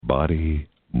Body,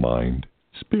 Mind,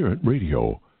 Spirit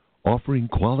Radio, offering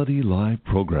quality live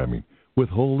programming with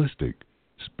holistic,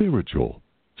 spiritual,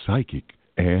 psychic,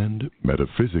 and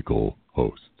metaphysical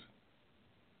hosts.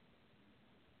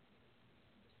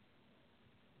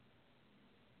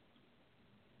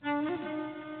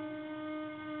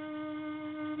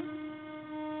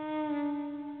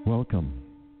 Welcome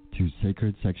to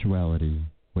Sacred Sexuality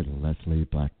with Leslie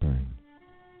Blackburn.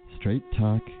 Straight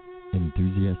talk,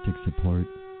 enthusiastic support,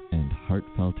 and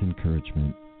heartfelt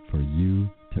encouragement for you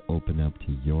to open up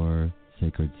to your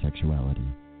sacred sexuality.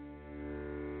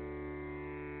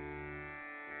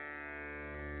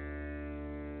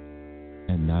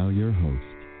 And now your host,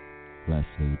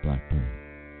 Leslie Blackburn.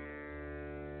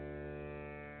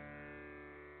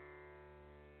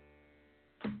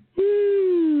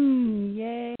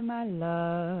 Yay, my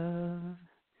love.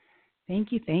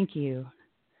 Thank you, thank you.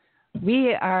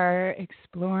 We are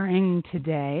exploring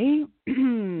today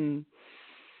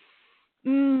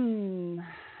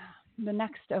the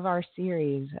next of our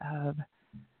series of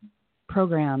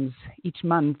programs each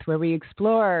month where we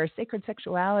explore sacred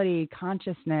sexuality,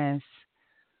 consciousness,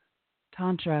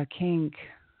 tantra, kink,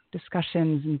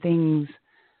 discussions and things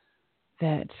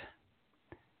that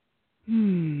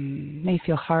may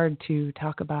feel hard to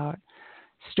talk about,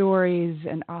 stories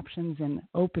and options and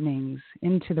openings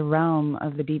into the realm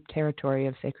of the deep territory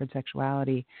of sacred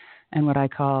sexuality and what I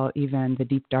call even the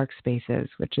deep dark spaces,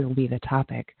 which will be the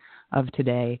topic of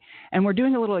today. And we're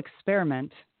doing a little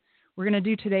experiment. We're going to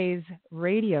do today's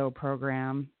radio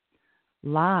program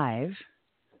live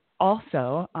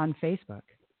also on Facebook.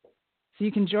 So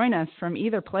you can join us from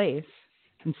either place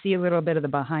and see a little bit of the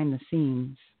behind the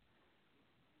scenes.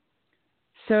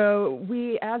 So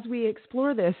as we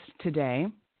explore this today,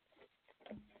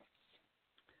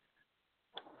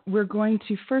 we're going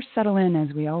to first settle in,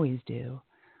 as we always do,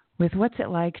 with what's it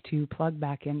like to plug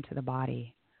back into the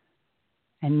body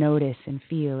and notice and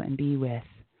feel and be with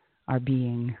our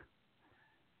being.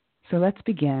 So let's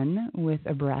begin with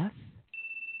a breath.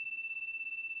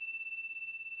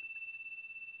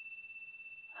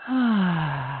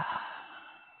 I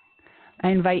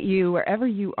invite you, wherever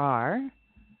you are,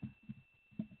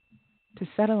 to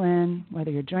settle in,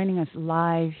 whether you're joining us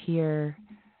live here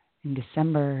in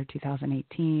December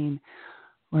 2018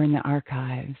 or in the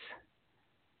archives.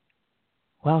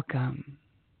 Welcome.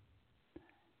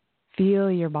 Feel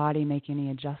your body make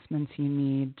any adjustments you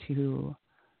need to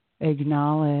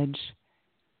acknowledge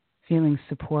feeling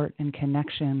support and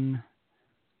connection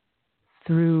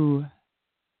through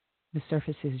the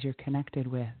surfaces you're connected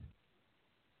with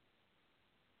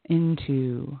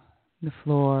into the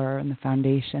floor and the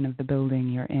foundation of the building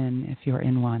you're in, if you're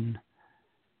in one,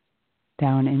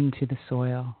 down into the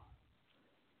soil.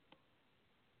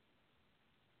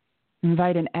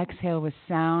 Invite an exhale with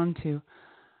sound to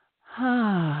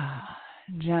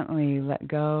gently let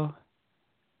go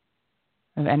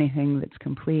of anything that's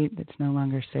complete, that's no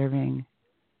longer serving.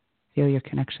 Feel your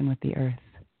connection with the earth.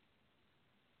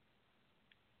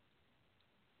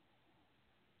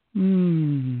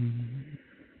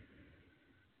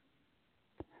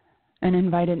 And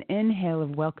invite an inhale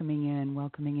of welcoming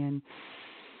in.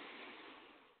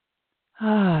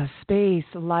 Space,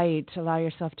 light. Allow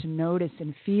yourself to notice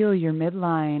and feel your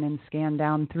midline and scan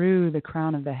down through the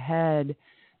crown of the head,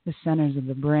 the centers of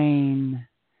the brain,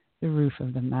 the roof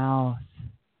of the mouth,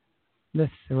 the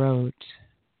throat,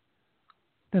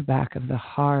 the back of the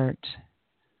heart,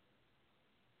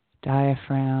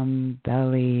 diaphragm,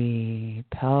 belly,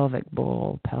 pelvic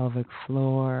bowl, pelvic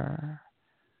floor,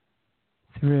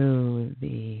 through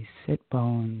the sit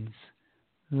bones,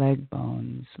 leg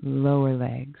bones, lower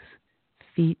legs,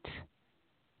 feet,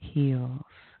 heels.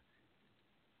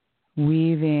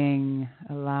 Weaving,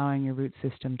 allowing your root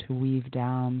system to weave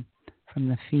down from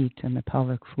the feet and the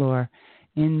pelvic floor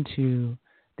into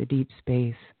the deep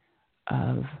space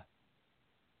of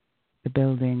the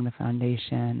building, the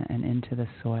foundation, and into the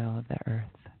soil of the earth.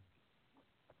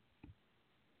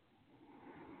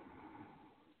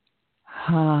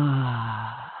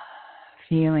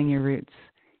 Feeling your roots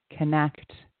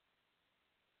connect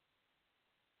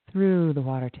through the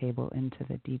water table into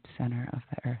the deep center of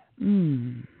the earth.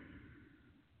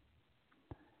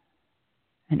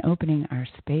 And opening our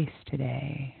space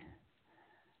today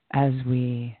as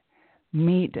we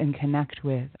meet and connect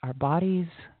with our bodies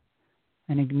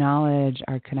and acknowledge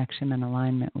our connection and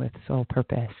alignment with soul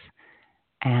purpose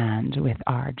and with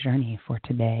our journey for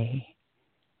today,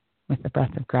 with the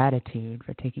breath of gratitude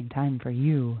for taking time for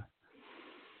you.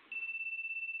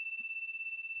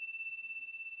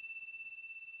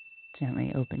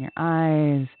 Gently open your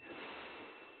eyes.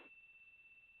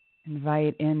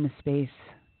 Invite in the space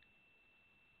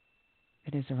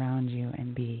that is around you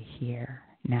and be here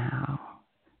now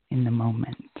in the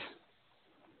moment.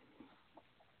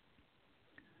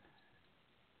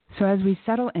 So as we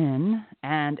settle in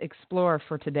and explore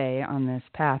for today on this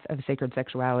path of sacred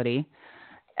sexuality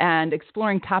and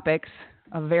exploring topics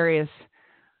of various,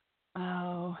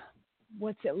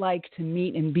 what's it like to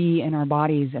meet and be in our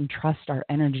bodies and trust our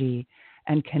energy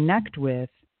and connect with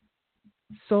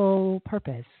soul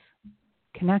purpose,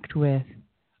 connect with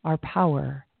our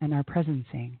power and our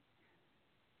presencing.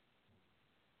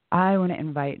 I want to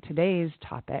invite today's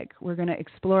topic. We're going to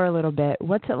explore a little bit,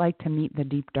 what's it like to meet the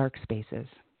deep, dark spaces?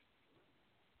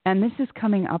 And this is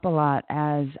coming up a lot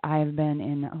as I've been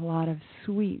in a lot of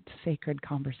sweet, sacred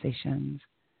conversations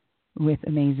with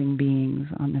amazing beings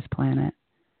on this planet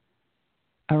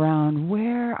around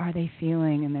where are they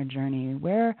feeling in their journey?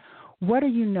 What are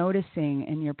you noticing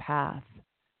in your path?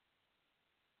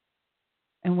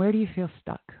 And where do you feel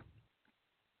stuck?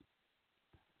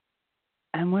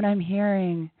 And what I'm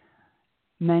hearing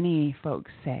many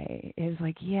folks say is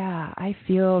like, yeah, I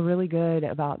feel really good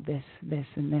about this,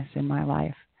 and this in my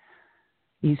life.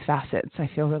 These facets I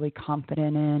feel really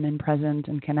confident in and present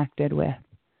and connected with.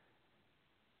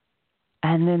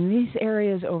 And then these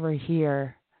areas over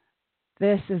here,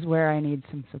 this is where I need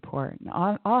some support. And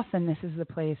often this is the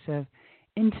place of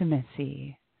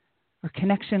intimacy or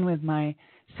connection with my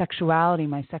sexuality,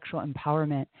 my sexual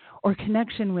empowerment, or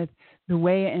connection with the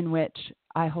way in which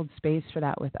I hold space for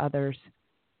that with others.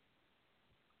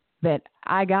 That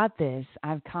I got this,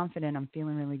 I'm confident, I'm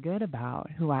feeling really good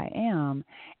about who I am.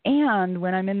 And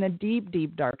when I'm in the deep,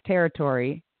 deep, dark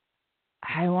territory,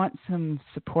 I want some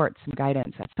support, some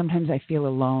guidance. Sometimes I feel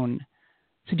alone.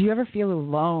 So do you ever feel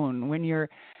alone when you're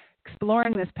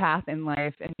exploring this path in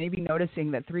life and maybe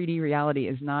noticing that 3D reality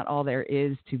is not all there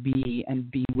is to be and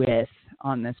be with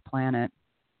on this planet?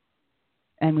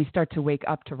 And we start to wake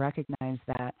up to recognize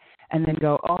that and then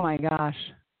go, oh my gosh,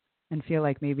 and feel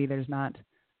like maybe there's not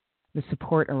the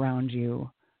support around you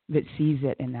that sees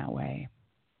it in that way.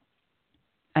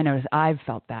 I notice I've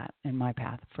felt that in my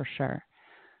path for sure.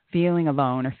 Feeling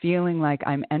alone or feeling like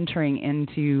I'm entering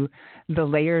into the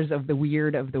layers of the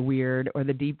weird or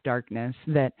the deep darkness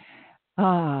that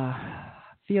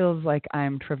feels like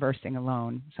I'm traversing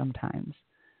alone sometimes.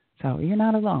 So you're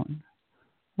not alone.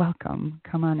 Welcome.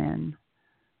 Come on in.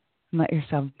 And let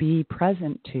yourself be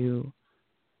present to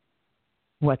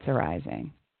what's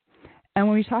arising. And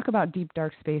when we talk about deep,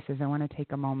 dark spaces, I want to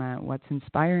take a moment. What's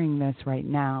inspiring this right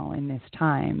now in this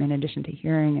time, in addition to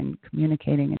hearing and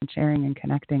communicating and sharing and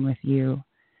connecting with you,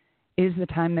 is the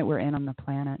time that we're in on the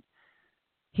planet.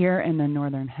 Here in the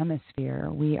Northern Hemisphere,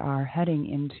 we are heading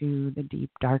into the deep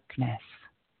darkness,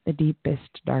 the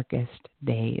deepest, darkest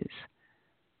days,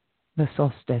 the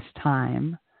solstice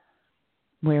time,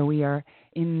 where we are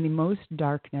in the most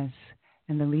darkness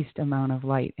and the least amount of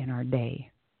light in our day,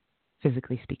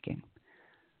 physically speaking.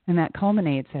 And that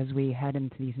culminates as we head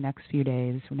into these next few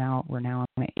days. We're now on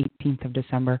the 18th of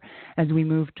December, as we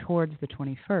move towards the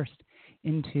 21st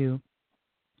into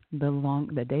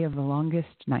the day of the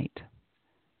longest night.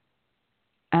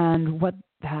 And what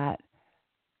that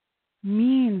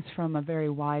means from a very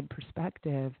wide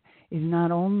perspective is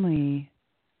not only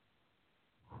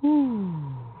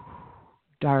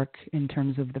dark in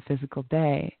terms of the physical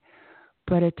day,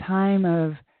 but a time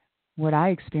of what I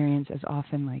experience as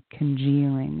often like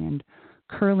congealing and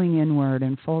curling inward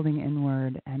and folding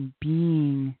inward and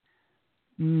being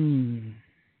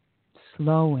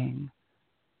slowing.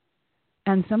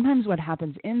 And sometimes what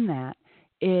happens in that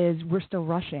is we're still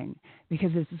rushing,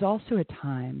 because this is also a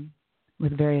time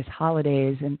with various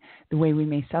holidays and the way we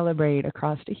may celebrate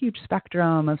across a huge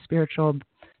spectrum of spiritual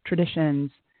traditions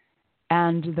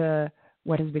and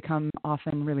what has become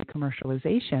often really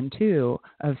commercialization too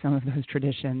of some of those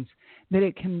traditions, that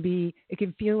it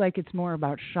can feel like it's more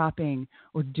about shopping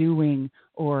or doing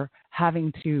or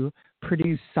having to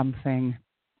produce something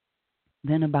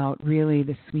than about really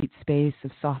the sweet space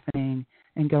of softening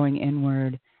and going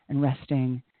inward and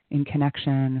resting in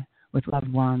connection with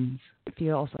loved ones. It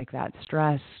feels like that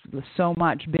stress was so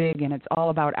much big and it's all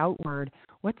about outward.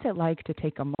 What's it like to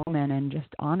take a moment and just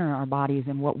honor our bodies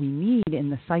and what we need in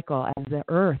the cycle as the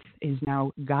earth is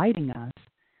now guiding us?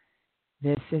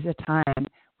 This is a time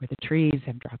where the trees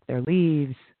have dropped their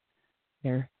leaves.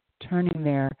 They're turning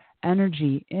their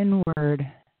energy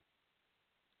inward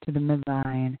to the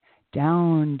midline,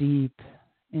 down deep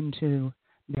into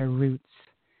their roots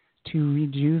to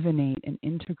rejuvenate and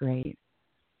integrate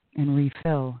and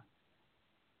refill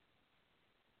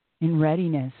in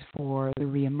readiness for the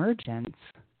reemergence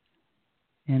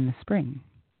in the spring.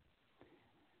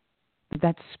 But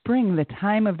that spring, the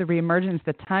time of the reemergence,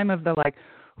 the time of the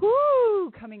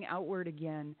coming outward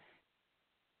again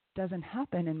doesn't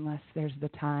happen unless there's the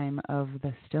time of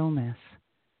the stillness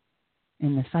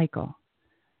in the cycle.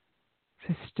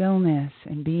 So stillness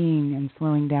and being and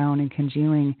slowing down and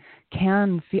congealing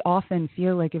can often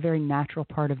feel like a very natural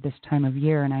part of this time of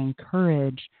year, and I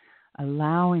encourage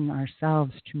allowing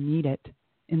ourselves to meet it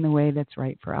in the way that's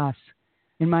right for us.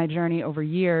 In my journey over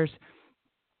years,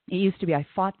 it used to be I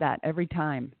fought that every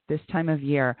time this time of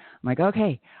year. I'm like,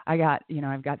 okay, I've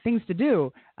got things to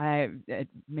do.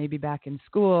 Maybe back in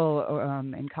school, or,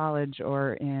 in college,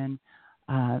 or in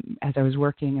as I was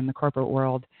working in the corporate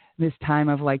world, this time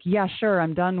of like, yeah, sure,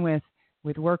 I'm done with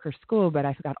work or school, but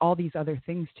I've got all these other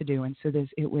things to do. And so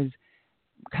it was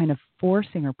kind of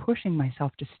forcing or pushing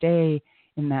myself to stay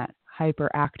in that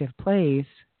hyperactive place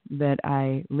that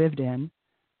I lived in,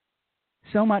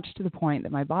 so much to the point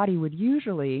that my body would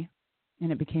usually,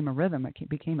 and it became a rhythm, it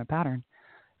became a pattern,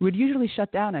 it would usually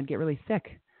shut down. I'd get really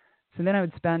sick. So then I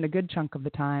would spend a good chunk of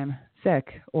the time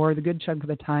sick, or the good chunk of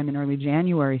the time in early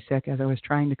January sick, as I was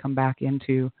trying to come back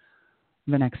into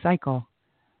the next cycle.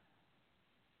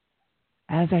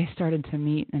 As I started to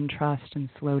meet and trust and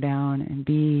slow down and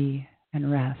be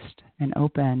and rest and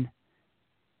open,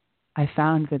 I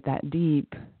found that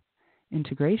deep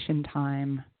integration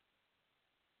time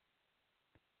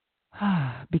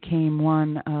became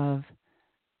one of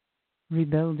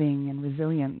rebuilding and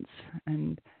resilience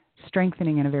and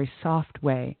strengthening in a very soft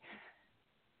way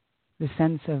the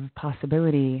sense of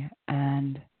possibility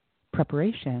and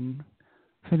preparation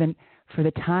for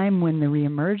the time when the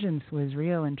reemergence was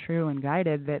real and true and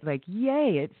guided, that like,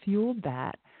 yay, it fueled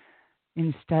that,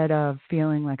 instead of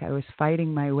feeling like I was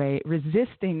fighting my way,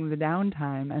 resisting the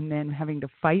downtime, and then having to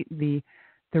fight the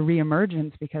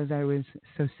reemergence because I was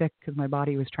so sick because my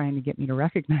body was trying to get me to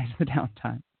recognize the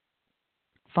downtime.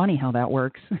 Funny how that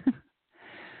works.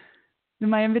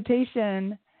 My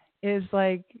invitation is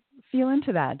like, feel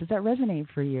into that. Does that resonate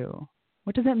for you?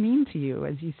 What does that mean to you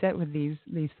as you sit with these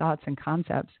thoughts and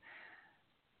concepts?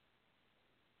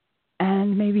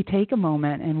 And maybe take a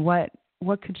moment and what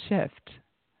could shift?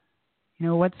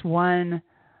 What's one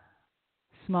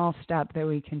small step that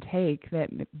we can take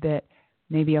that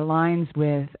maybe aligns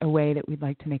with a way that we'd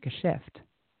like to make a shift,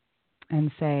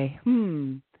 and say,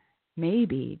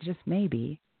 maybe, just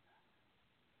maybe,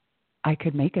 I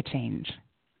could make a change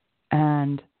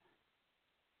and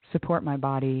support my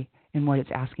body in what it's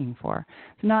asking for.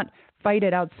 So not fight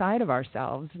it outside of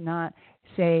ourselves, not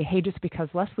say, hey, just because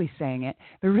Leslie's saying it,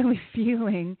 but really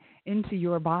feeling into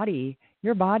your body.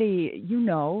 Your body,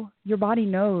 your body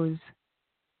knows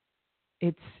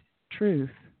its truth.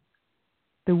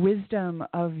 The wisdom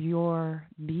of your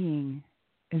being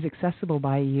is accessible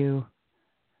by you.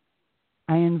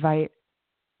 I invite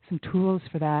some tools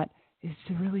for that is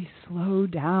to really slow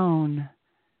down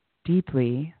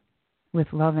deeply with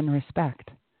love and respect,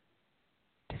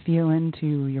 to feel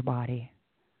into your body.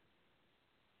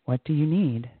 What do you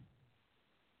need?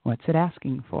 What's it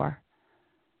asking for?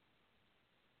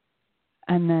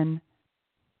 And then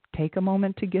take a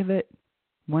moment to give it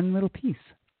one little piece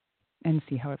and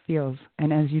see how it feels.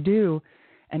 And as you do,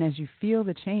 and as you feel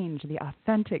the change,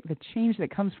 the change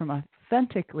that comes from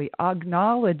authentically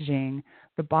acknowledging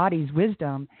the body's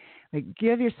wisdom, like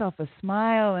give yourself a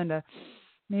smile and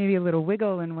maybe a little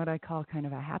wiggle and what I call kind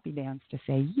of a happy dance to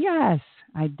say, yes,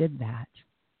 I did that.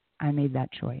 I made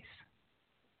that choice.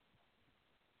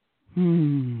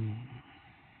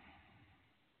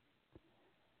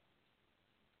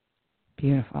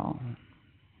 Beautiful.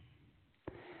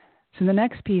 So the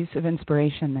next piece of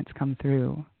inspiration that's come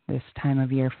through this time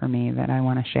of year for me that I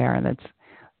want to share, that's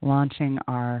launching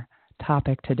our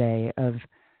topic today of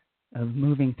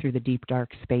moving through the deep,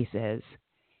 dark spaces,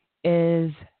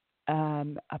 is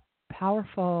a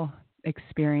powerful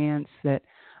experience that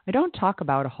I don't talk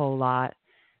about a whole lot.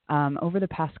 Over the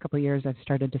past couple of years, I've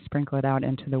started to sprinkle it out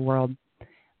into the world.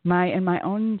 In my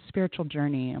own spiritual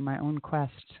journey and my own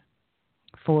quest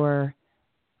for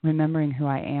remembering who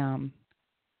I am,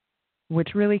 which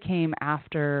really came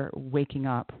after waking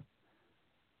up,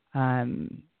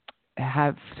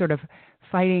 have sort of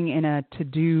fighting in a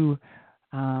to-do,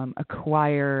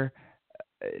 acquire,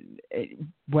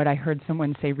 what I heard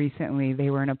someone say recently, they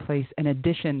were in an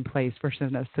addition place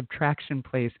versus a subtraction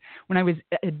place. When I was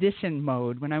addition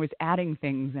mode, when I was adding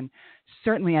things, and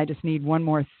certainly I just need one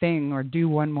more thing or do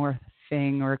one more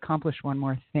thing or accomplish one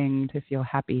more thing to feel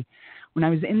happy. When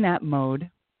I was in that mode,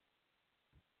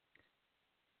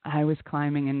 I was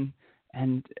climbing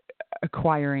and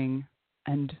acquiring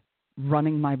and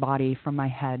running my body from my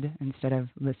head instead of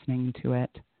listening to it.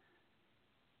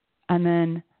 And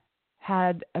then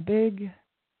had a big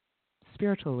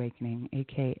spiritual awakening,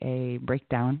 aka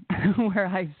breakdown, where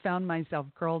I found myself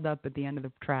curled up at the end of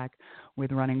the track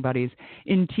with running buddies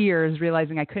in tears,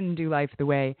 realizing I couldn't do life the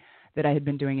way that I had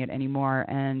been doing it anymore.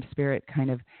 And Spirit kind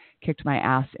of kicked my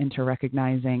ass into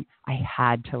recognizing I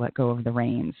had to let go of the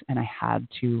reins and I had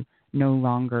to no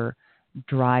longer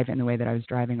drive in the way that I was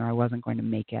driving or I wasn't going to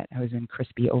make it. I was in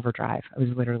crispy overdrive. I was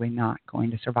literally not going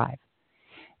to survive.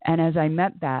 And as I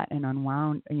met that and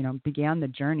unwound, began the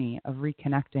journey of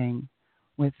reconnecting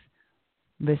with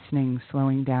listening,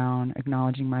 slowing down,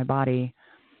 acknowledging my body,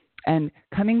 and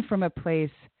coming from a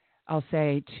place, I'll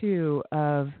say, too,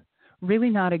 of really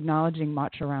not acknowledging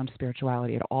much around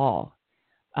spirituality at all.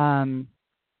 I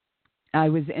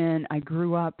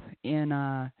grew up in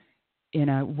a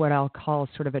what I'll call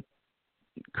sort of a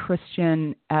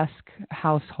Christian-esque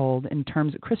household, in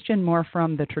terms of Christian more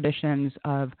from the traditions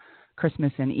of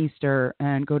Christmas and Easter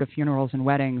and go to funerals and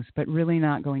weddings, but really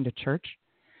not going to church.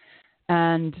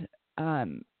 And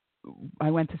I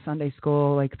went to Sunday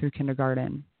school like through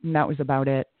kindergarten, and that was about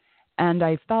it. And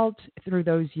I felt through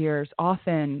those years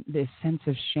often this sense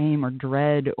of shame or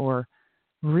dread or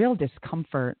real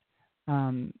discomfort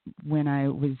when I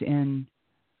was in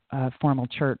formal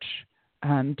church.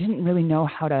 Didn't really know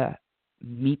how to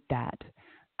meet that.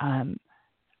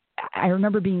 I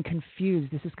remember being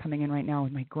confused. This is coming in right now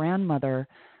with my grandmother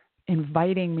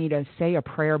inviting me to say a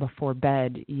prayer before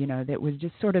bed, that was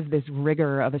just sort of this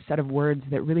rigor of a set of words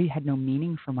that really had no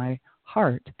meaning for my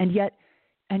heart. And yet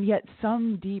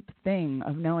some deep thing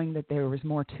of knowing that there was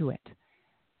more to it.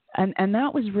 And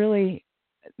that was really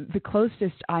the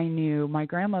closest I knew. My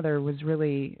grandmother was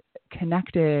really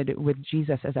connected with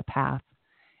Jesus as a path.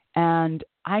 And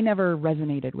I never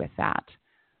resonated with that.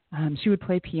 She would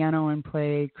play piano and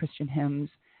play Christian hymns.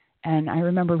 And I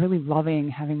remember really loving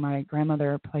having my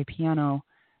grandmother play piano.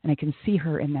 And I can see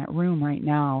her in that room right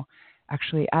now,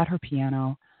 actually at her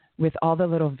piano, with all the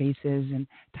little vases and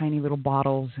tiny little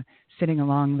bottles sitting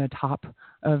along the top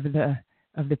of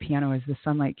the piano as the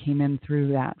sunlight came in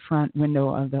through that front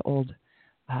window of the old,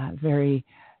 very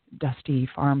dusty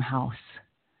farmhouse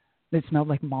that smelled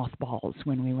like mothballs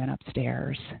when we went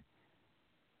upstairs.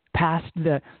 Past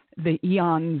the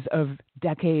eons of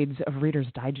decades of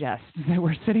Reader's Digest that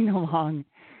were sitting along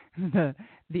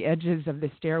the edges of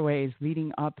the stairways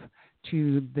leading up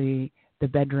to the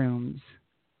bedrooms.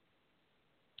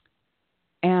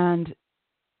 And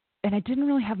I didn't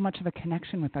really have much of a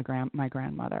connection with my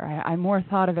grandmother. I more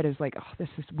thought of it as like, oh, this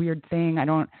is this weird thing. I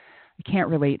can't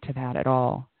relate to that at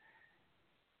all.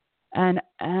 And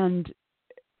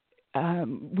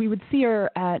we would see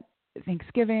her at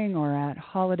Thanksgiving or at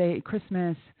holiday,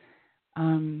 Christmas.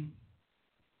 And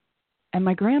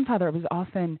my grandfather was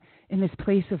often in this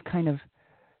place of kind of,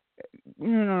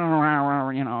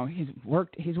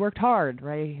 he's worked hard,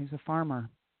 right? He's a farmer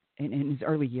in his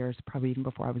early years, probably even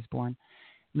before I was born.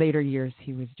 Later years,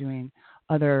 he was doing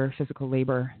other physical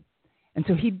labor. And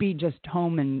so he'd be just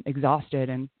home and exhausted,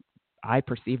 and I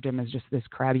perceived him as just this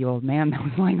crabby old man that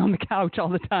was lying on the couch all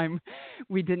the time.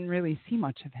 We didn't really see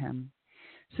much of him.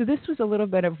 So this was a little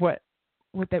bit of what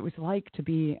that was like to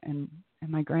be in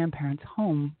my grandparents'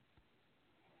 home.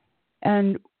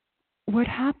 And what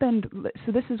happened,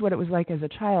 so this is what it was like as a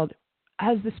child.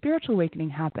 As the spiritual awakening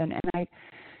happened, and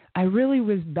I really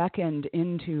was beckoned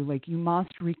into, like, you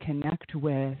must reconnect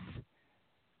with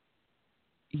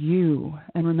you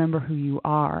and remember who you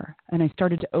are. And I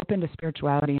started to open to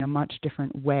spirituality in a much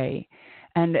different way.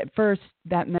 And at first,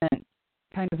 that meant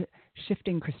kind of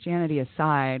shifting Christianity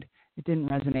aside. It didn't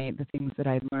resonate, the things that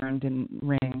I'd learned didn't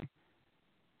ring.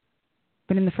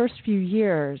 But in the first few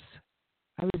years,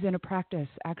 I was in a practice,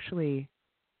 actually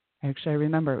I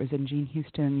remember it was in Jean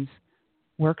Houston's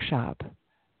workshop.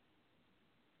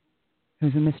 It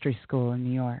was a mystery school in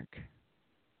New York.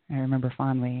 I remember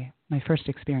fondly my first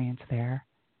experience there.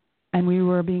 And we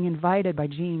were being invited by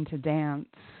Jean to dance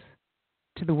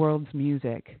to the world's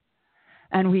music.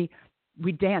 And we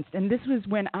danced. And this was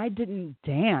when I didn't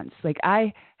dance. Like,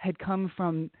 I had come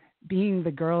from being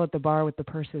the girl at the bar with the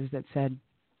purses that said,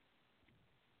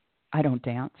 I don't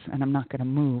dance and I'm not going to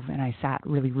move. And I sat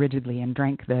really rigidly and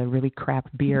drank the really crap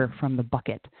beer from the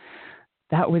bucket.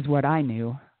 That was what I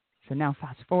knew. So now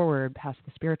fast forward past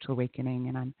the spiritual awakening,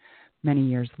 and I'm many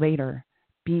years later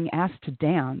being asked to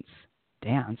dance.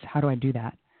 How do I do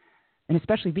that? And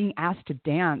especially being asked to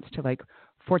dance to like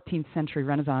 14th century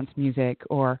Renaissance music,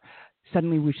 or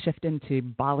suddenly we shift into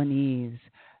Balinese.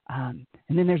 And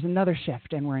then there's another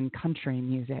shift and we're in country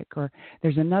music, or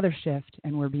there's another shift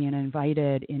and we're being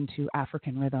invited into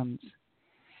African rhythms.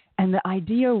 And the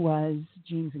idea was,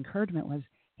 Jean's encouragement was,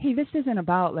 hey, this isn't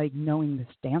about like knowing the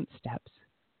dance steps.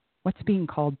 What's being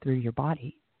called through your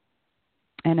body?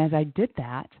 And as I did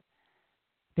that,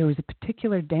 there was a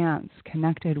particular dance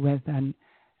connected with a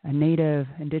native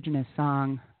indigenous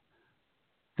song,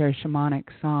 very shamanic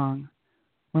song,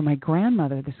 where my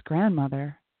grandmother, this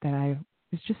grandmother that I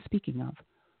was just speaking of,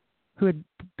 who had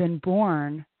been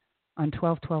born on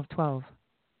 12/12/12,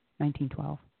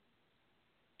 1912,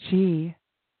 she,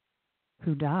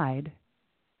 who died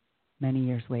many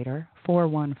years later,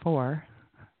 4/14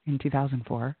 in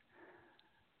 2004.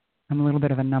 I'm a little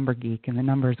bit of a number geek, and the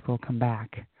numbers will come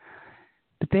back.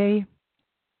 But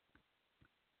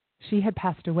she had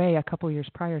passed away a couple years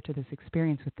prior to this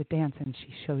experience with the dance, and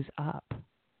she shows up.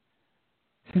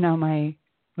 So now my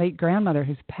late grandmother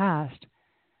who's passed,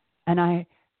 and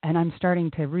I'm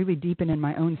starting to really deepen in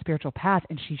my own spiritual path,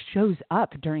 and she shows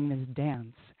up during this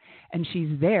dance. And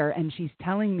she's there, and she's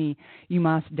telling me, you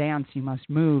must dance, you must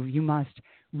move, you must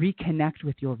reconnect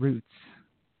with your roots.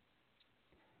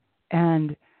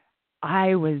 And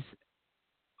I was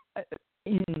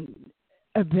in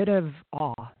a bit of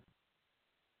awe.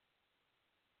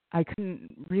 I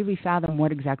couldn't really fathom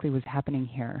what exactly was happening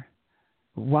here.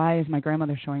 Why is my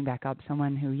grandmother showing back up?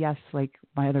 Someone who, yes, like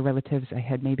my other relatives, I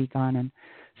had maybe gone and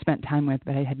spent time with,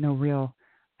 but I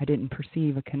didn't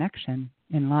perceive a connection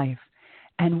in life.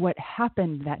 And what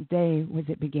happened that day was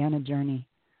it began a journey.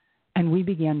 And we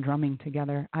began drumming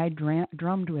together. I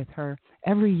drummed with her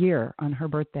every year on her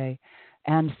birthday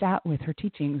and sat with her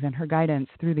teachings and her guidance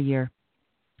through the year.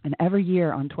 And every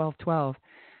year on 12/12,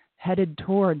 headed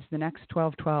towards the next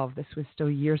 12/12. This was still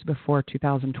years before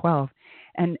 2012.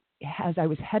 And as I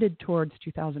was headed towards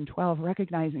 2012,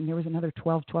 recognizing there was another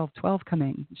 12/12/12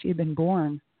 coming. She had been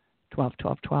born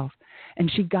 12/12/12. And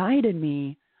she guided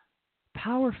me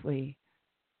powerfully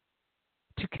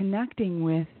to connecting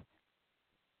with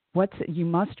you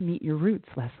must meet your roots,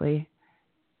 Leslie.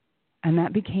 And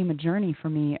that became a journey for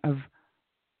me of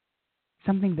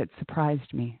something that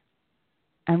surprised me.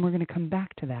 And we're going to come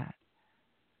back to that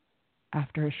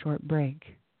after a short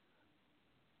break.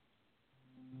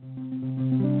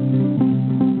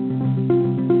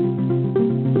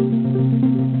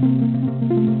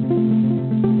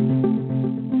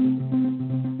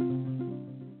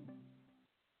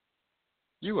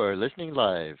 You are listening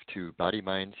live to Body,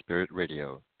 Mind, Spirit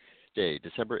Radio, day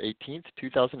December 18th,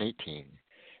 2018,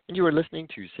 and you are listening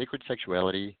to Sacred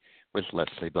Sexuality with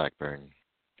Leslie Blackburn.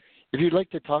 If you'd like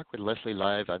to talk with Leslie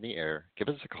live on the air, give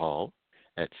us a call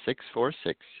at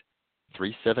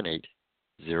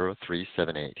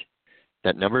 646-378-0378.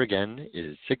 That number again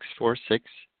is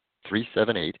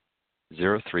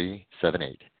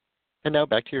 646-378-0378. And now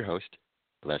back to your host,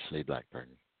 Leslie Blackburn.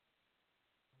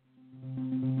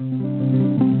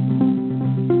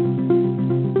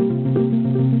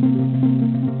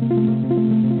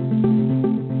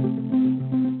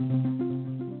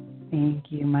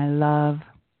 Thank you, my love.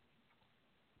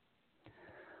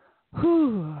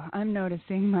 I'm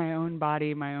noticing my own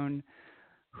body, my own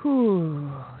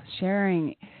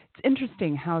sharing. It's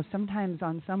interesting how sometimes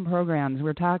on some programs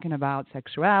we're talking about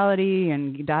sexuality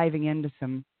and diving into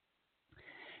some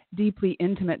deeply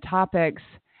intimate topics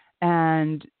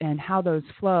and how those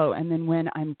flow. And then when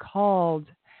I'm called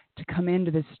to come into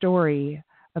this story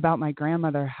about my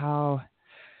grandmother, how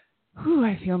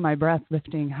I feel my breath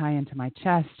lifting high into my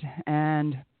chest,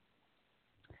 and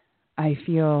I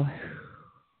feel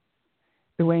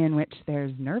the way in which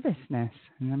there's nervousness,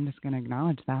 and I'm just going to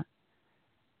acknowledge that,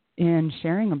 in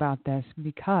sharing about this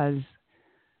because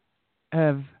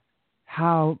of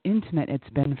how intimate it's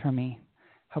been for me,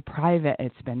 how private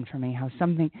it's been for me,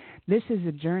 this is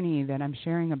a journey that I'm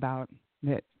sharing about,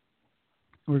 that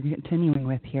we're continuing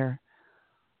with here,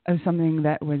 of something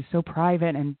that was so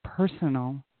private and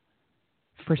personal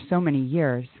for so many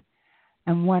years.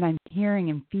 And what I'm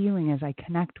hearing and feeling as I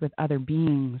connect with other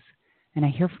beings, and I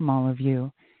hear from all of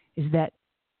you, is that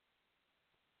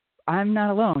I'm not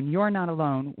alone. You're not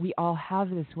alone. We all have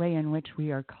this way in which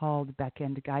we are called,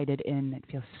 beckoned, guided in that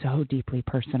feels so deeply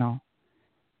personal.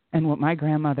 And what my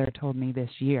grandmother told me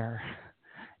this year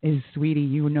is, sweetie,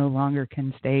 you no longer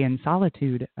can stay in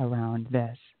solitude around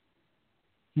this.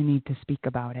 You need to speak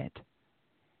about it.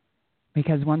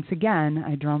 Because once again,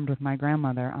 I drummed with my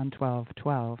grandmother on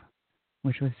 12/12,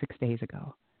 which was 6 days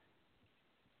ago.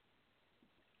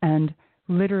 And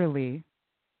literally,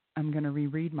 I'm going to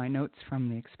reread my notes from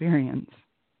the experience.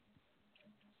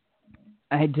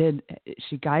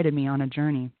 She guided me on a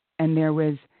journey. And there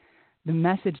was the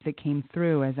message that came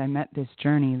through as I met this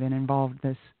journey that involved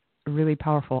this really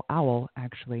powerful owl,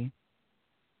 actually,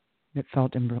 that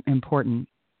felt important,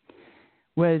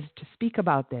 was to speak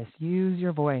about this. Use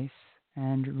your voice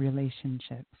and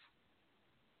relationships.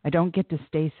 I don't get to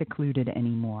stay secluded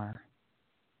anymore.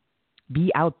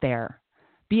 Be out there.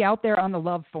 be out there on the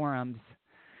love forums.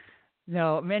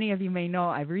 So many of you may know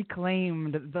I've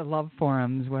reclaimed the love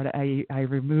forums. I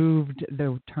removed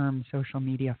the term social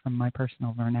media from my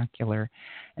personal vernacular,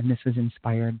 and this was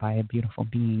inspired by a beautiful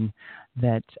being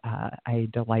that I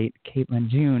delight, Caitlin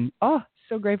June. Oh,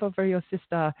 so grateful for your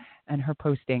sister and her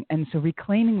posting. And so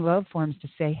reclaiming love forums to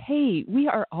say, hey, we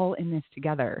are all in this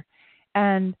together.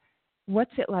 And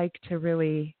what's it like to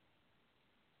really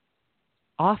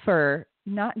offer,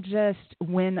 not just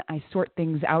when I sort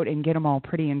things out and get them all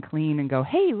pretty and clean and go,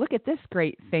 hey, look at this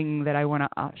great thing that I want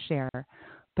to share,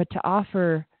 but to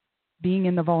offer being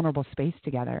in the vulnerable space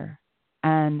together.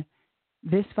 And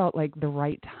this felt like the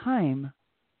right time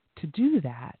to do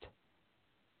that.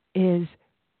 Is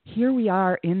here we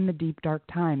are in the deep dark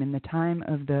time, in the time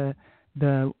of the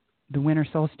winter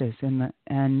solstice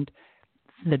and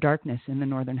the darkness in the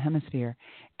northern hemisphere.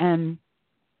 And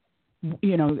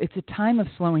you know, it's a time of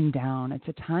slowing down. It's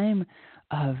a time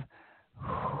of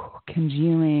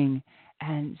congealing.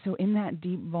 And so in that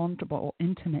deep, vulnerable,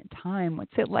 intimate time,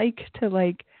 what's it like to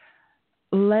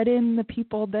let in the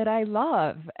people that I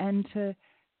love and to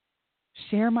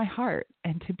share my heart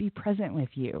and to be present with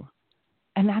you?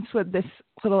 And that's what this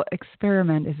little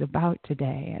experiment is about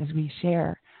today, as we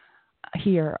share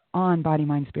here on Body,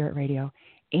 Mind, Spirit Radio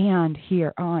and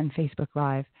here on Facebook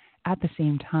Live at the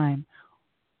same time.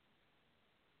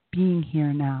 Being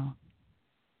here now.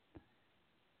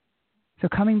 So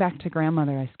coming back to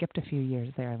grandmother, I skipped a few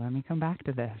years there. Let me come back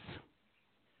to this.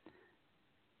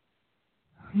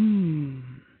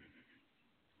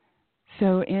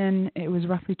 So it was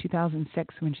roughly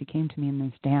 2006 when she came to me in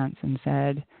this dance and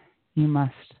said, you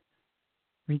must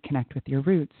reconnect with your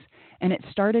roots. And it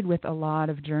started with a lot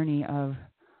of journey of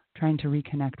trying to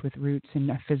reconnect with roots in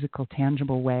a physical,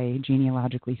 tangible way,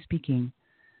 genealogically speaking,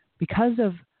 because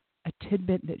of a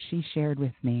tidbit that she shared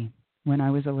with me when I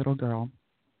was a little girl,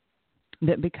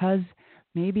 that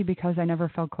maybe because I never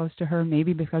felt close to her,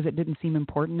 maybe because it didn't seem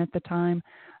important at the time,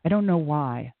 I don't know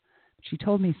why. She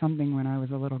told me something when I was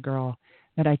a little girl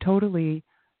that I totally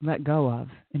let go of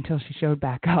until she showed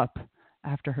back up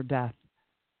after her death.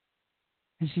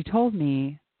 And she told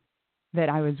me that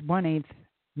I was 1/8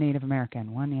 Native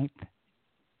American, 1/8,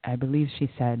 I believe she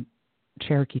said,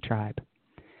 Cherokee tribe.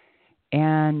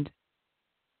 And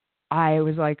I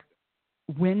was like,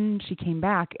 when she came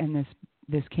back and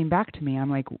this came back to me, I'm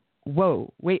like,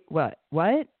 whoa, wait, what?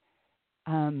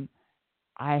 I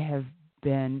have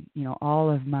been,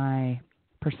 all of my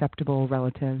perceptible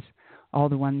relatives, all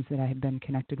the ones that I have been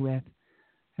connected with,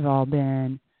 have all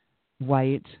been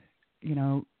white,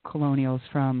 colonials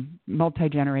from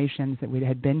multi-generations that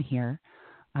had been here,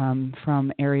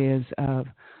 from areas of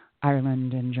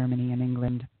Ireland and Germany and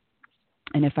England.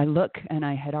 And if I look, and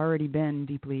I had already been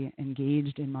deeply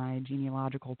engaged in my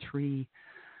genealogical tree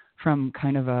from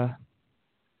kind of a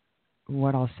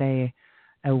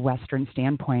Western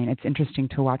standpoint, it's interesting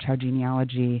to watch how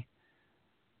genealogy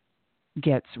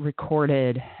gets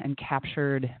recorded and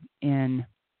captured in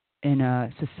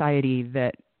a society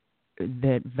that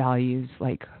values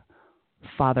like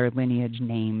father lineage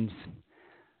names.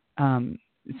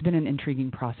 It's been an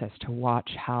intriguing process to watch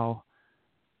how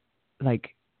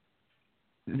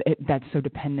that's so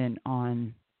dependent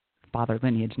on father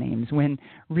lineage names, when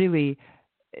really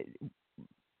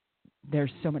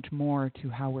there's so much more to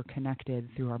how we're connected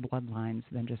through our bloodlines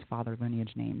than just father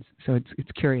lineage names. So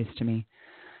it's curious to me.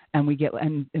 And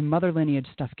and mother lineage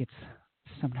stuff gets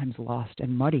sometimes lost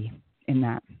and muddy in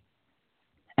that.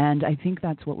 And I think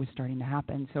that's what was starting to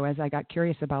happen. So as I got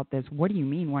curious about this, what do you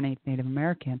mean 1/8 Native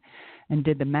American? And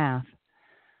did the math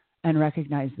and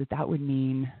recognized that would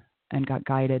mean, and got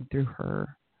guided through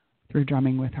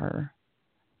drumming with her,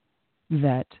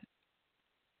 that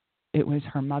it was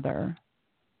her mother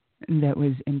that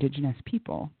was indigenous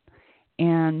people.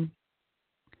 And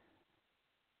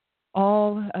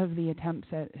all of the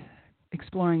attempts at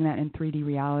exploring that in 3D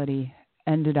reality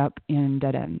ended up in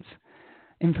dead ends,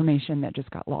 information that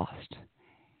just got lost.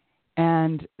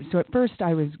 And so at first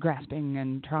I was grasping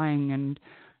and trying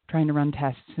to run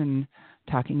tests and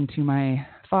talking to my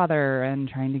father and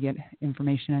trying to get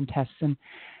information on tests. And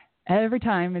every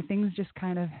time things just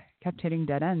kind of kept hitting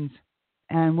dead ends.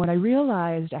 And what I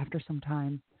realized after some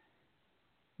time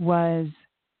was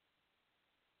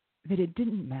that it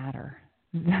didn't matter.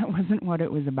 That wasn't what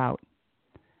it was about.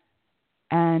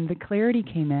 And the clarity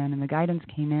came in and the guidance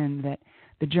came in that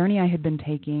the journey I had been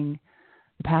taking,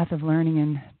 the path of learning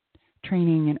and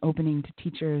training and opening to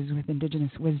teachers with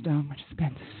indigenous wisdom, which has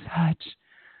been such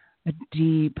a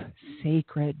deep,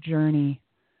 sacred journey.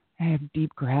 I have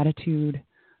deep gratitude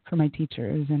for my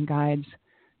teachers and guides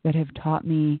that have taught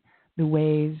me the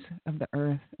ways of the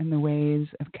earth and the ways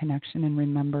of connection and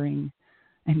remembering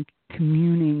and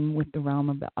communing with the realm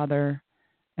of the other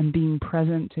and being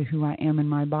present to who I am in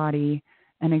my body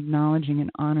and acknowledging and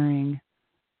honoring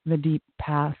the deep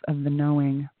path of the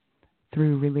knowing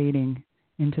through relating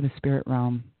into the spirit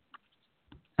realm.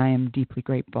 I am deeply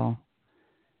grateful.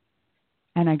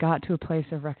 And I got to a place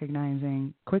of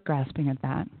recognizing, quit grasping at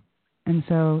that. And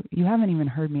so you haven't even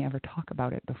heard me ever talk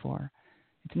about it before.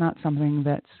 It's not something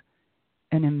that's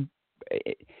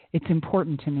it's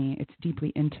important to me. It's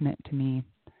deeply intimate to me.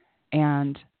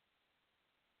 And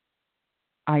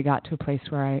I got to a place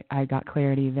where I got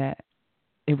clarity that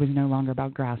it was no longer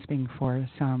about grasping for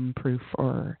some proof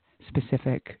or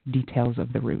specific details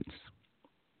of the roots.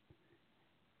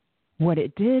 What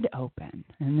it did open,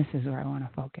 and this is where I want to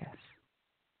focus,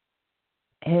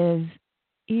 is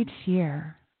each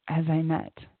year as I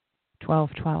met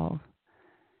 1212,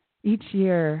 each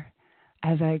year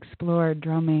as I explored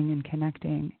drumming and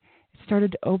connecting, it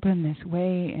started to open this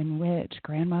way in which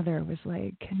grandmother was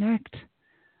like, connect,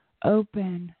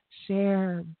 open,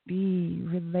 share, be,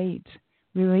 relate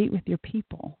with your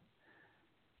people.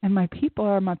 And my people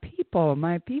are my people.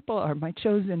 My people are my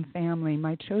chosen family,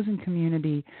 my chosen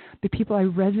community, the people I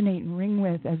resonate and ring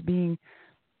with as being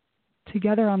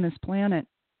together on this planet,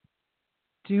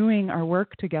 doing our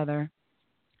work together,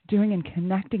 doing and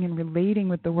connecting and relating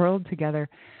with the world together,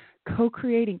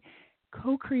 co-creating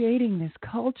this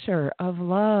culture of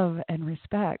love and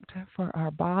respect for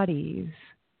our bodies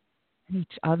and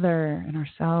each other and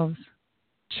ourselves,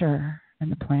 sure,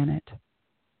 and the planet.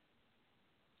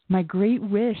 My great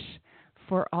wish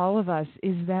for all of us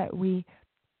is that we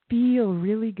feel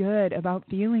really good about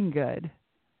feeling good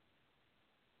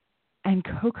and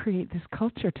co-create this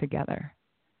culture together.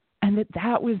 And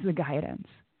that was the guidance.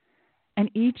 And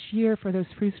each year for those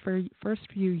first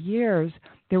few years,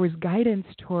 there was guidance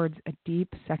towards a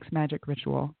deep sex magic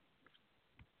ritual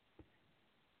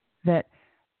that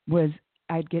was,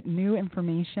 I'd get new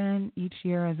information each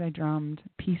year as I drummed,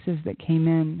 pieces that came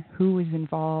in, who was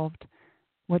involved,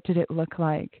 what did it look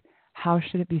like, how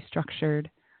should it be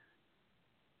structured,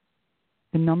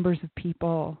 the numbers of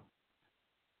people.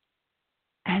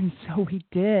 And so we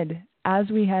did, as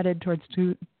we headed towards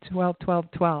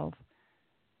 12-12-12,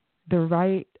 the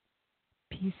right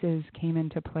pieces came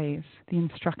into place. The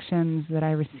instructions that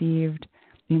I received,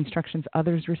 the instructions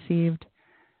others received,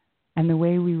 and the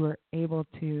way I was able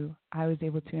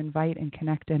to invite and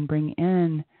connect and bring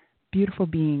in beautiful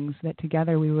beings that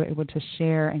together we were able to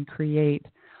share and create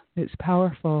this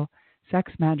powerful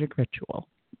sex magic ritual.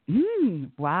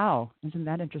 Wow, isn't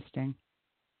that interesting?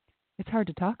 It's hard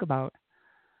to talk about.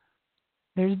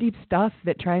 There's deep stuff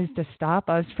that tries to stop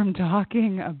us from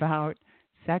talking about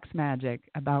sex magic,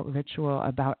 about ritual,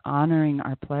 about honoring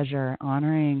our pleasure,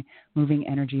 honoring moving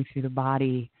energy through the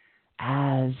body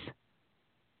as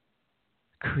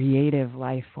creative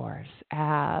life force,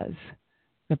 as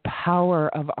the power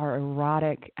of our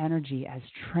erotic energy, as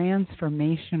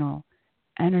transformational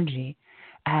energy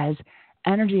as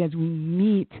we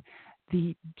meet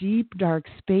the deep, dark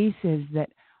spaces that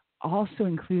also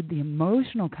include the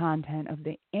emotional content of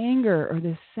the anger or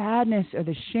the sadness or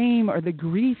the shame or the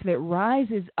grief that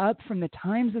rises up from the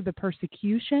times of the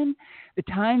persecution, the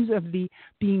times of the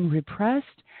being repressed,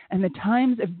 and the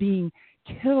times of being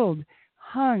killed,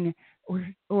 hung,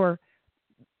 or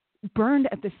burned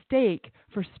at the stake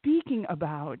for speaking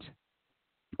about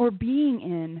or being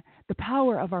in the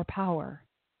power of our power.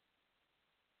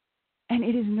 And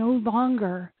it is no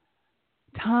longer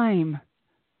time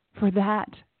for that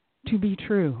to be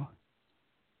true.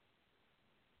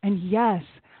 And yes,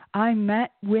 I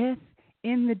met with,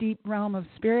 in the deep realm of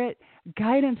spirit,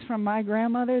 guidance from my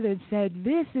grandmother that said,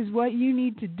 this is what you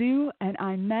need to do. And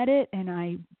I met it, and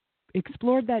I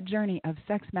explored that journey of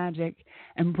sex magic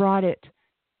and brought it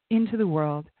into the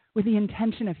world with the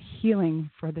intention of healing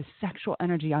for the sexual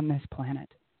energy on this planet.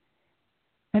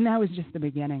 And that was just the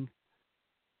beginning.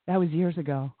 That was years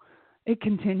ago. It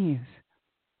continues.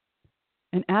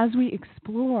 And as we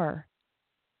explore,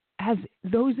 as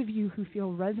those of you who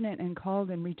feel resonant and called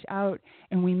and reach out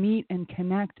and we meet and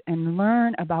connect and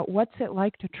learn about what's it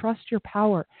like to trust your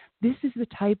power, this is the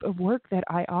type of work that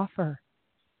I offer.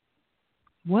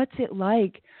 What's it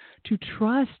like to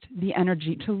trust the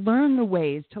energy, to learn the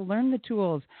ways, to learn the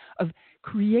tools of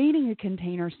creating a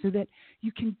container so that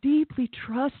you can deeply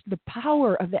trust the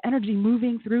power of the energy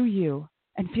moving through you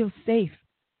and feel safe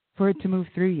for it to move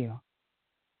through you.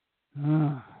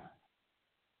 And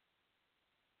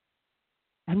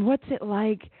what's it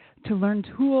like to learn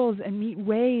tools and meet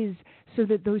ways so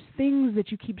that those things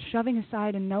that you keep shoving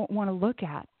aside and don't want to look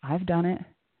at, I've done it.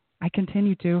 I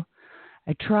continue to.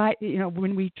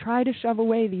 When we try to shove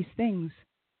away these things,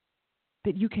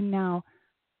 that you can now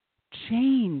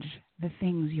change the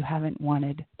things you haven't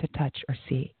wanted to touch or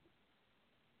see.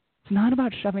 It's not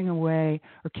about shoving away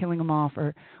or killing them off,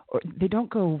 or they don't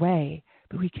go away,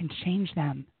 but we can change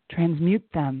them, transmute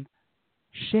them,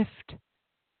 shift,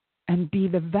 and be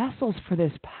the vessels for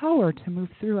this power to move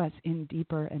through us in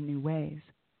deeper and new ways.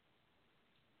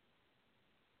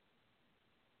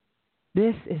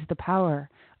 This is the power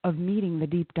of meeting the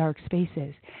deep, dark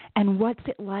spaces. And what's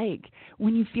it like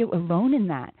when you feel alone in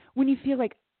that? When you feel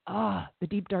like, the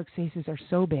deep, dark spaces are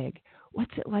so big.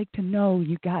 What's it like to know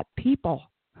you got people?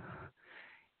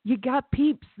 You got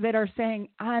peeps that are saying,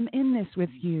 I'm in this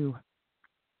with you.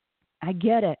 I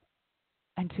get it.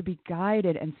 And to be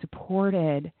guided and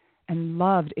supported and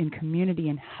loved in community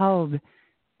and held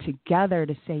together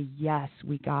to say, yes,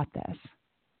 we got this.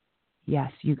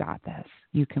 Yes, you got this.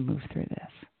 You can move through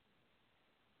this.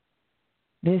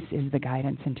 This is the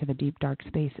guidance into the deep, dark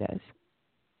spaces.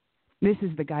 This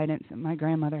is the guidance that my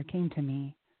grandmother came to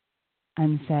me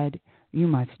and said, you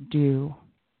must do.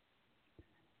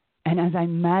 And as I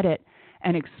met it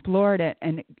and explored it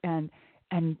and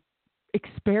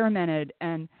experimented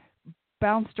and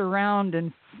bounced around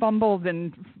and fumbled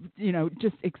and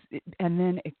and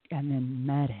then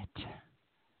met it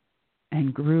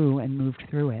and grew and moved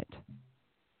through it.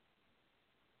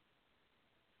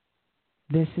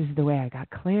 This is the way I got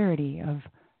clarity of,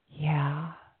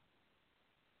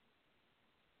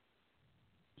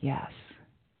 yes,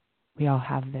 we all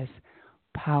have this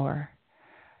power.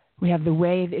 We have the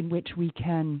way in which we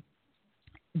can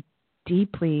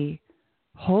deeply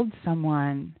hold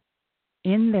someone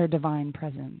in their divine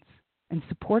presence and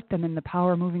support them in the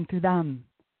power moving through them.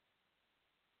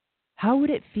 How would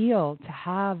it feel to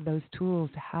have those tools,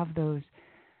 to have those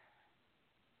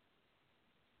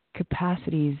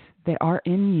capacities that are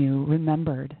in you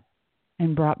remembered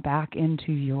and brought back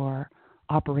into your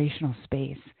operational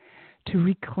space, to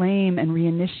reclaim and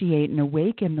reinitiate and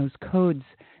awaken those codes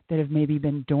that have maybe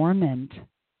been dormant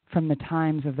from the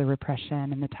times of the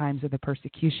repression and the times of the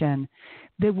persecution?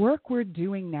 The work we're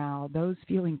doing now, those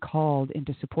feeling called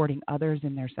into supporting others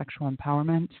in their sexual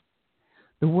empowerment,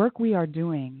 the work we are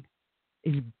doing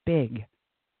is big.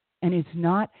 And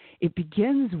it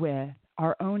begins with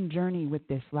our own journey with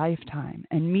this lifetime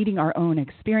and meeting our own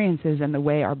experiences and the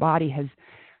way our body has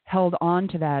held on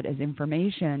to that as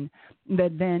information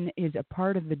that then is a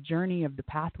part of the journey of the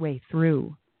pathway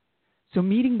through. So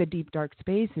meeting the deep, dark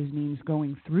spaces means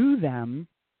going through them,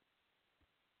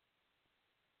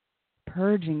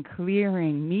 purging,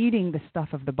 clearing, meeting the stuff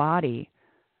of the body.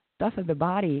 Stuff of the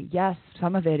body, yes,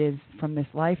 some of it is from this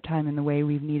lifetime and the way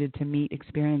we've needed to meet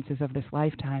experiences of this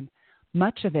lifetime.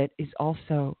 Much of it is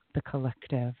also the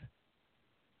collective,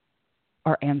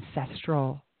 our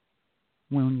ancestral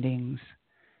woundings.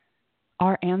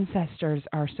 Our ancestors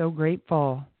are so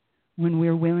grateful when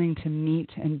we're willing to meet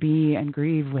and be and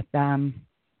grieve with them.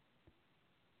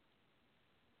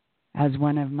 As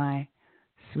one of my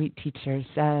sweet teachers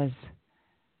says,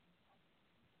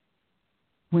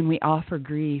 when we offer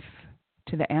grief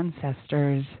to the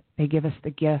ancestors, they give us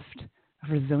the gift of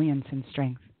resilience and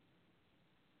strength.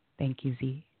 Thank you,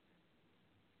 Z.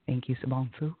 Thank you,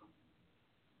 Sabongfu.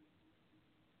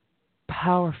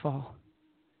 Powerful.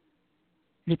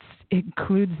 It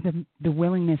includes the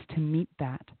willingness to meet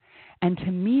that. And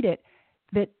to meet it,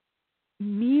 that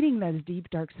meeting those deep,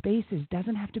 dark spaces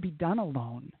doesn't have to be done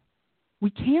alone.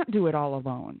 We can't do it all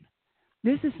alone.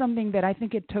 This is something that I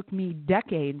think it took me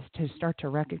decades to start to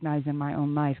recognize in my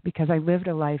own life, because I lived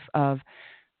a life of,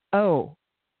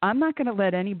 I'm not going to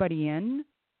let anybody in.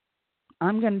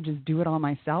 I'm going to just do it all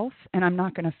myself, and I'm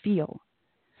not going to feel.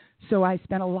 So I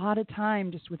spent a lot of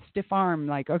time just with stiff arm,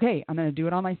 like, okay, I'm going to do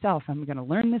it all myself. I'm going to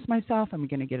learn this myself. I'm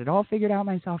going to get it all figured out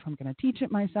myself. I'm going to teach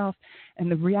it myself. And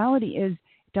the reality is,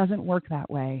 it doesn't work that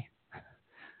way.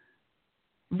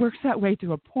 It works that way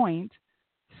to a point.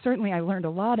 Certainly I learned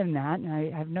a lot in that, and I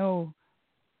have no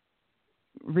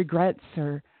regrets,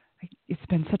 or it's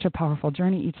been such a powerful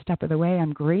journey each step of the way.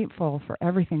 I'm grateful for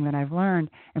everything that I've learned.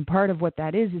 And part of what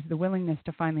that is the willingness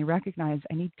to finally recognize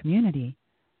I need community.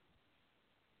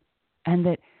 And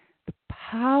that the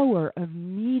power of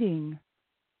meeting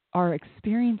our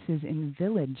experiences in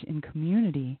village, in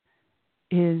community,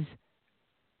 is,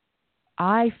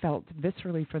 I felt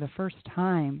viscerally for the first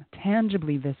time,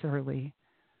 tangibly viscerally,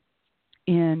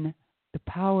 in the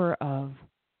power of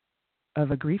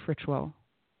a grief ritual,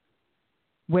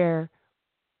 where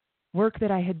work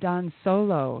that I had done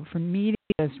solo, from meeting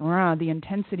the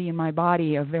intensity in my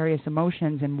body of various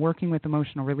emotions and working with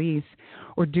emotional release,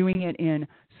 or doing it in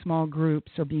small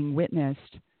groups or being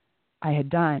witnessed, I had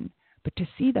done. but to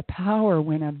see the power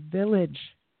when a village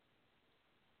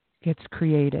gets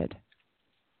created,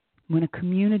 when a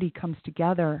community comes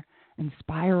together and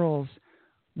spirals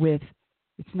with,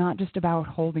 it's not just about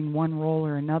holding one role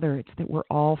or another, it's that we're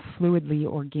all fluidly,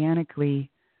 organically,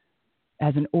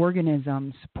 as an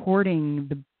organism, supporting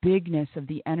the bigness of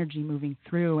the energy moving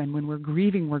through. And when we're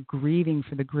grieving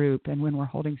for the group. And when we're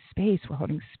holding space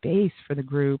for the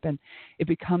group. And it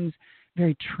becomes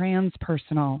very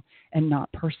transpersonal and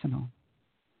not personal.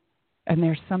 And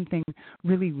there's something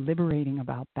really liberating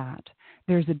about that.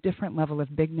 There's a different level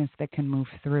of bigness that can move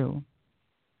through.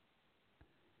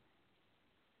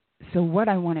 So what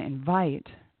I want to invite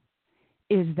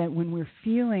is that when we're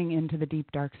feeling into the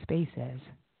deep, dark spaces,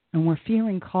 and we're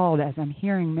feeling called, as I'm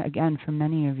hearing again from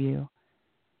many of you,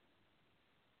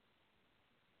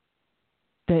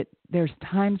 that there's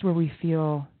times where we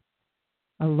feel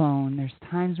alone. There's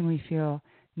times when we feel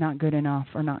not good enough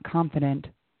or not confident.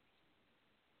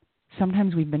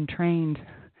 Sometimes we've been trained,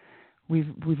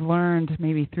 we've learned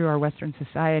maybe through our Western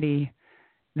society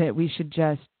that we should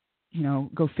just,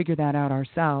 go figure that out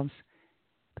ourselves.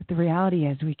 But the reality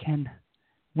is we can,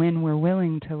 when we're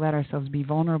willing to let ourselves be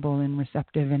vulnerable and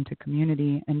receptive into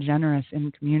community and generous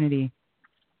in community,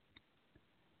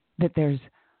 that there's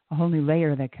a whole new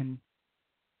layer that can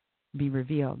be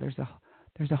revealed.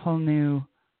 There's a whole new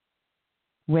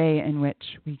way in which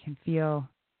we can feel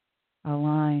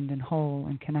aligned and whole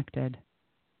and connected.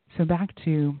 So back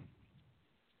to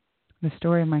the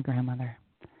story of my grandmother.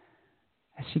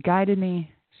 As she guided me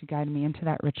into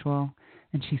that ritual,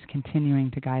 and she's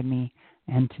continuing to guide me.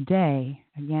 And today,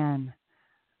 again,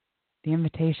 the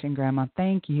invitation, Grandma,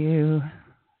 thank you,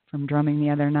 from drumming the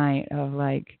other night of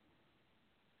I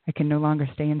can no longer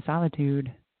stay in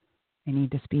solitude. I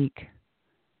need to speak.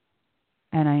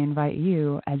 And I invite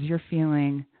you, as you're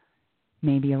feeling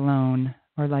maybe alone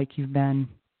or like you've been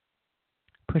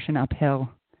pushing uphill,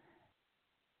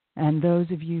 and those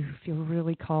of you who feel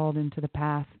really called into the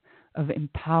path of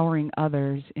empowering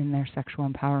others in their sexual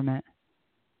empowerment,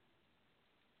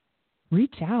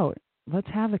 reach out. Let's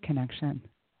have a connection.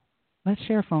 Let's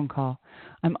share a phone call.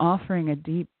 I'm offering a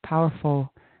deep,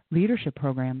 powerful leadership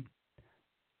program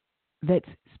that's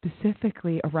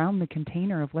specifically around the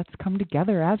container of let's come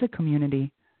together as a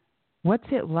community. What's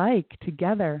it like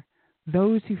together?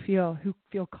 Those who feel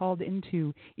called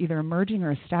into either emerging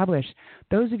or established,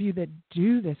 those of you that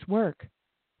do this work,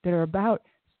 that are about,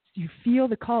 you feel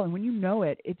the call, and when you know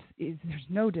it, there's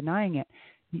no denying it.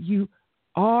 You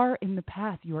are in the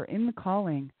path, you are in the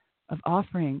calling of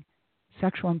offering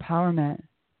sexual empowerment,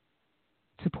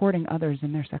 supporting others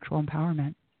in their sexual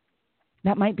empowerment.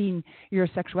 That might be you're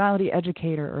a sexuality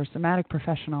educator or a somatic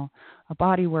professional, a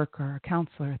body worker, a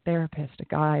counselor, a therapist, a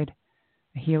guide,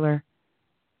 a healer.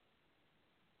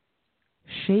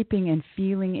 Shaping and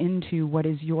feeling into what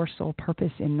is your soul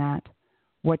purpose in that.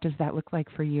 What does that look like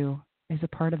for you is a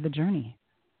part of the journey.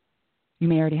 You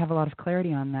may already have a lot of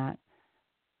clarity on that,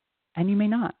 and you may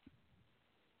not.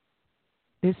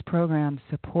 This program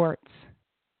supports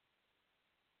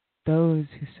those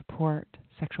who support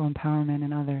sexual empowerment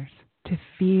in others to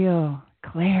feel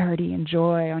clarity and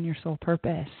joy on your soul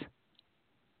purpose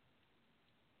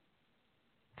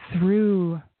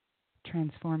through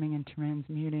transforming and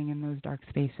transmuting in those dark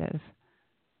spaces,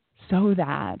 so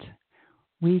that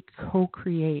we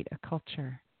co-create a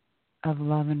culture of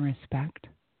love and respect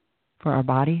for our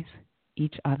bodies,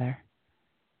 each other,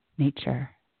 nature,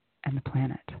 and the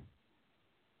planet.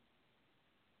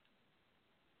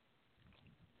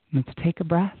 Let's take a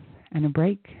breath and a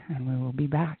break, and we will be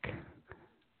back.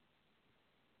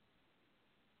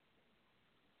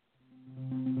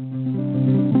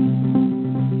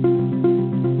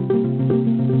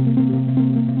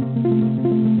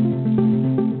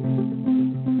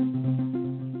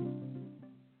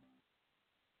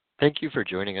 Thank you for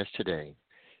joining us today.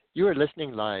 You are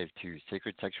listening live to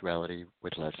Sacred Sexuality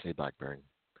with Leslie Blackburn.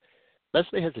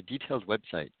 Leslie has a detailed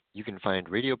website. You can find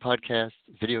radio podcasts,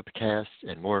 video podcasts,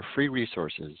 and more free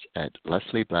resources at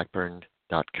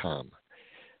leslieblackburn.com.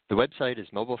 The website is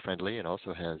mobile friendly and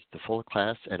also has the full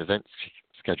class and event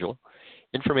schedule,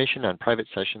 information on private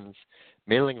sessions,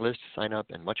 mailing list sign up,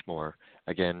 and much more,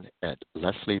 again at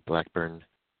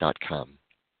leslieblackburn.com.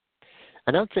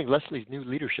 Announcing Leslie's new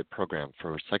leadership program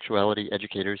for sexuality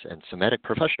educators and somatic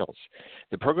professionals.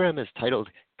 The program is titled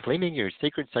Claiming Your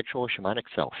Sacred Sexual Shamanic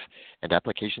Self, and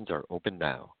applications are open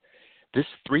now. This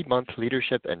 3-month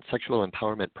leadership and sexual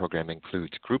empowerment program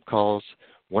includes group calls,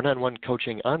 one-on-one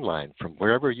coaching online from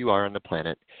wherever you are on the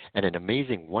planet, and an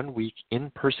amazing 1-week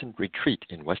in-person retreat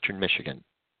in Western Michigan.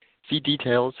 See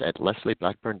details at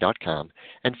leslieblackburn.com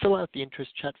and fill out the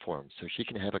interest chat form so she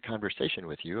can have a conversation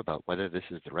with you about whether this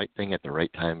is the right thing at the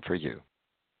right time for you.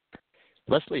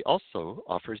 Leslie also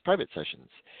offers private sessions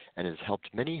and has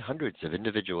helped many hundreds of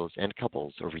individuals and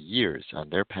couples over years on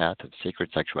their path of sacred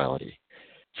sexuality.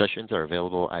 Sessions are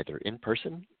available either in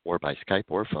person or by Skype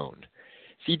or phone.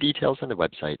 See details on the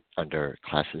website under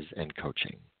Classes and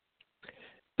Coaching.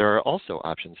 There are also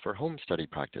options for home study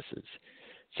practices.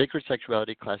 Sacred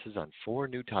sexuality classes on 4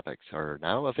 new topics are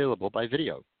now available by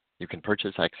video. You can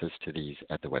purchase access to these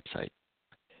at the website.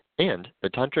 And the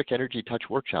Tantric Energy Touch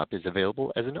Workshop is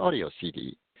available as an audio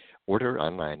CD. Order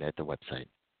online at the website.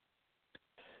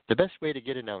 The best way to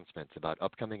get announcements about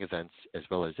upcoming events, as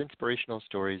well as inspirational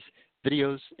stories,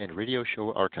 videos, and radio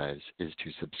show archives, is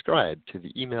to subscribe to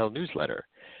the email newsletter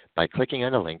by clicking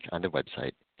on a link on the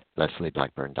website,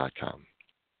 leslieblackburn.com.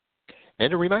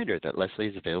 And a reminder that Leslie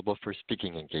is available for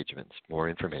speaking engagements. More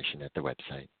information at the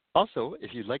website. Also,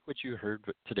 if you like what you heard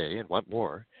today and want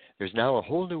more, there's now a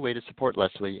whole new way to support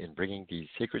Leslie in bringing these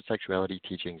sacred sexuality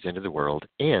teachings into the world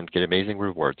and get amazing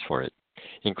rewards for it,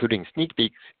 including sneak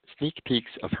peeks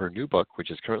of her new book,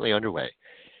 which is currently underway.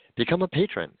 Become a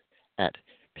patron at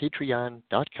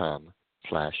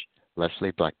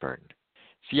patreon.com/Leslie Blackburn.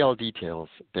 See all details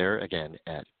there again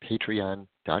at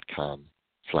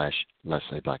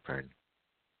patreon.com/Leslie Blackburn.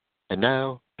 And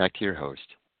now, back to your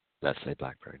host, Leslie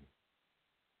Blackburn.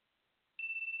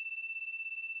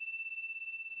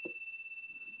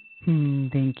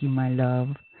 Thank you, my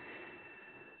love.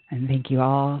 And thank you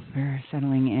all for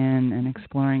settling in and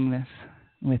exploring this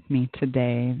with me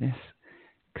today, this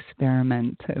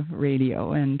experiment of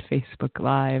radio and Facebook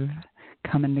Live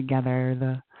coming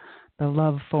together, the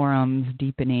love forums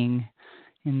deepening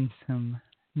in some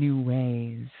new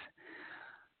ways.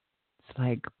 It's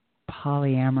like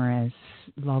polyamorous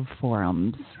love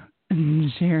forums,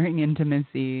 sharing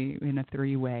intimacy in a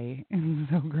 3-way. It's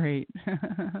so great.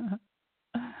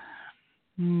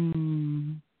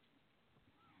 And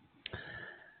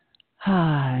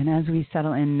as we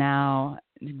settle in now,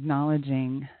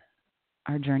 acknowledging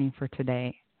our journey for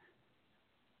today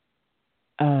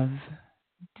of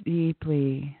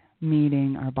deeply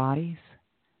meeting our bodies,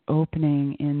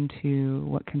 opening into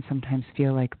what can sometimes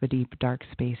feel like the deep, dark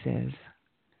spaces.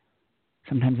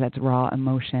 Sometimes that's raw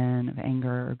emotion of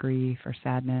anger or grief or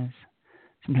sadness.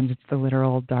 Sometimes it's the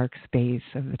literal dark space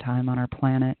of the time on our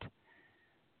planet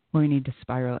where we need to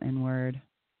spiral inward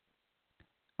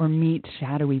or meet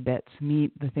shadowy bits,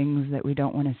 meet the things that we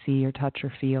don't want to see or touch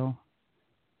or feel.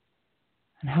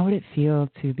 And how would it feel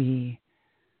to be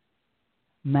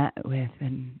met with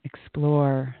and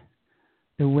explore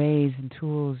the ways and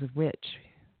tools of which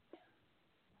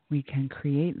we can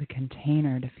create the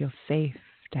container to feel safe,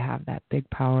 to have that big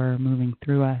power moving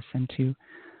through us and to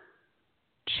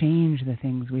change the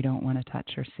things we don't want to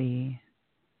touch or see,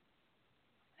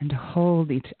 and to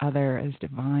hold each other as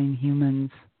divine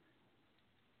humans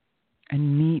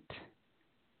and meet,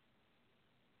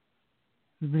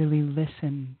 really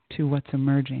listen to what's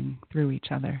emerging through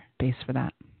each other. Base for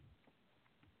that.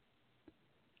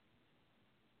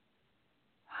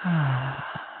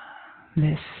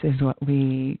 This is what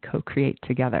we co-create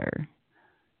together.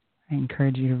 I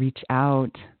encourage you to reach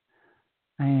out.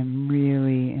 I am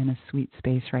really in a sweet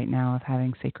space right now of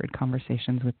having sacred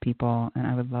conversations with people, and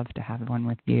I would love to have one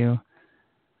with you.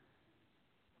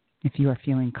 If you are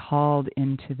feeling called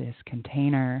into this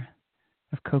container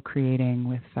of co-creating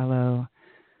with fellow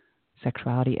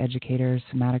sexuality educators,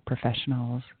 somatic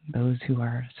professionals, those who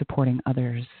are supporting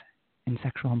others in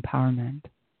sexual empowerment,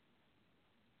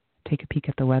 take a peek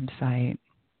at the website,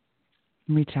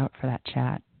 reach out for that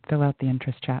chat, fill out the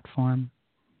interest chat form.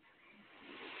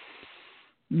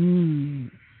 And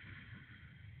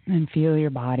feel your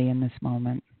body in this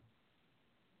moment.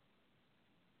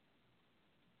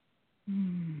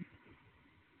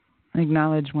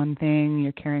 Acknowledge one thing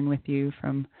you're carrying with you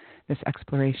from this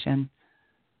exploration.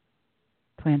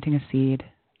 Planting a seed,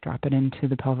 drop it into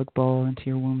the pelvic bowl, into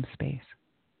your womb space.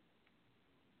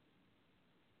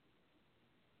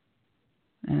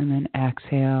 And then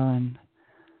exhale and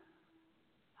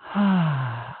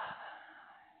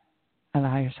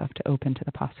allow yourself to open to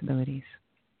the possibilities.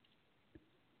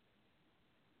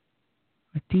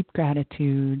 With deep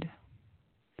gratitude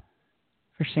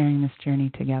for sharing this journey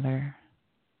together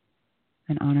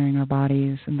and honoring our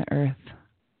bodies and the earth,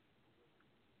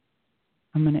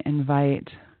 I'm going to invite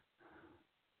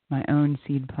my own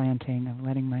seed planting of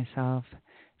letting myself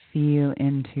feel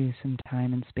into some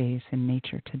time and space in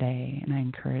nature today. And I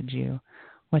encourage you,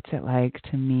 what's it like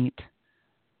to meet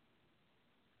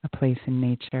a place in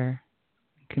nature,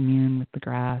 commune with the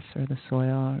grass or the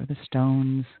soil or the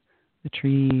stones the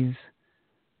trees,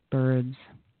 birds,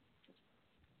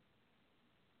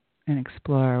 and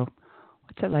explore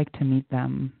what's it like to meet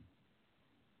them.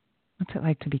 What's it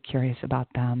like to be curious about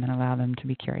them and allow them to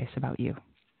be curious about you?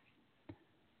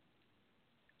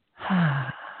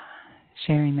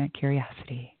 Sharing that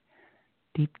curiosity.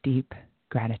 Deep, deep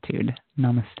gratitude.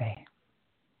 Namaste.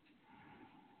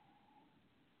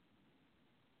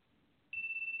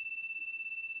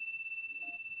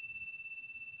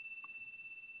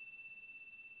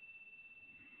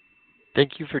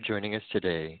 Thank you for joining us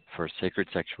today for Sacred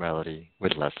Sexuality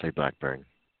with Leslie Blackburn.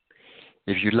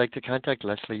 If you'd like to contact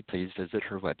Leslie, please visit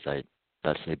her website,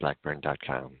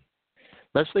 leslieblackburn.com.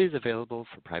 Leslie is available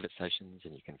for private sessions,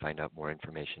 and you can find out more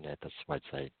information at this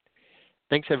website.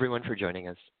 Thanks, everyone, for joining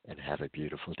us, and have a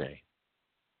beautiful day.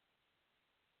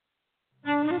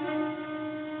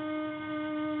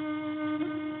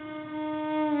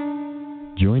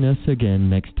 Join us again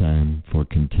next time for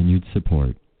continued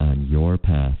support on your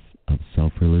path of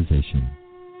self-realization.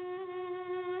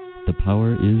 The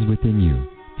power is within you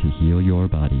to heal your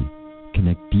body,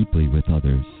 connect deeply with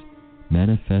others,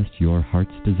 manifest your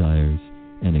heart's desires,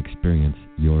 and experience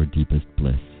your deepest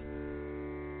bliss.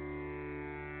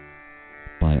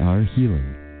 By our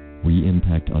healing, we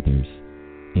impact others,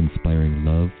 inspiring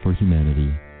love for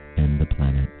humanity and the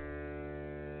planet.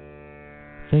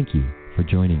 Thank you for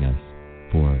joining us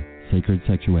for Sacred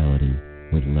Sexuality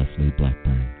with Leslie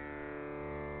Blackburn.